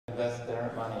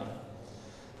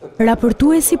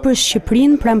Raportuesi për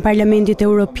Shqipërinë pranë Parlamentit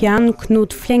Evropian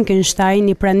Knut Fleckenstein,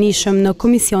 i pranishëm në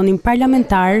Komisionin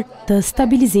Parlamentar të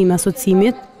Stabilizim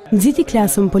Asociimit, nxiti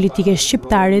klasën politike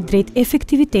shqiptare drejt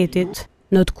efektivitetit.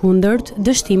 Në të kundërt,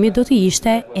 dështimi do të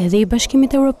ishte edhe i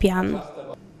Bashkimit Evropian.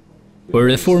 Për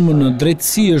reformën në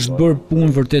drejtësi është bërë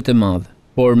punë vërtet e madhe,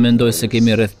 por mendoj se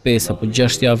kemi rreth 5 apo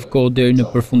 6 javë kohë deri në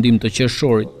përfundim të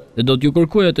qershorit dhe do t'ju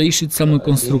kërkoja të ishit sa më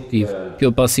konstruktiv.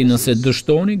 Kjo pasi nëse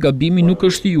dështoni, gabimi nuk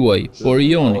është juaj, por i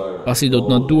joni, pasi do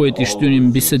të na duhet të shtynim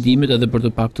bisedimet edhe për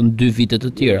të paktën 2 vite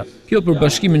të tjera. Kjo për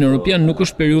Bashkimin Evropian nuk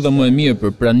është periudha më e mirë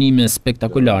për pranime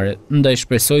spektakolare, ndaj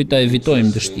shpresoj ta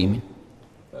evitojmë dështimin.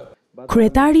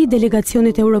 Kryetari i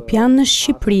delegacionit evropian në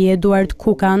Shqipëri, Eduard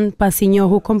Kukan, pasi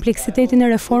njohu kompleksitetin e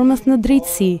reformës në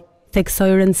drejtësi, theksoi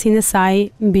rëndësinë e saj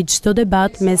mbi çdo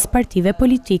debat mes partive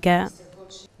politike.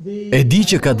 E di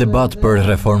që ka debat për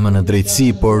reformën në drejtësi,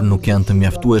 por nuk janë të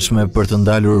mjaftueshme për të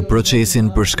ndalur procesin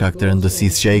për shkak të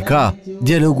rëndësisë që ai ka.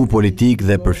 Dialogu politik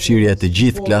dhe përfshirja të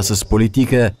gjithë klasës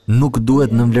politike nuk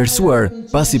duhet nënvlerësuar,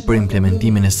 pasi për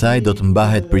implementimin e saj do të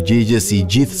mbahet përgjegjës i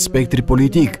gjithë spektri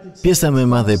politik. Pjesa më e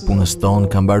madhe e punës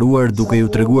tonë ka mbaruar duke ju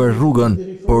treguar rrugën,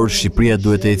 por Shqipëria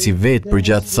duhet të ecë vetë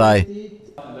përgjatë saj.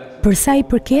 Për sa i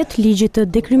përket ligjit të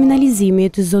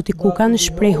dekriminalizimit, zoti Kukan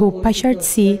shprehu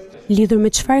paqartësi lidhur me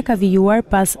çfarë ka vijuar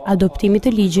pas adoptimit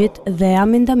të ligjit dhe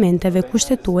amendamenteve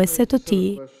kushtetuese të tij.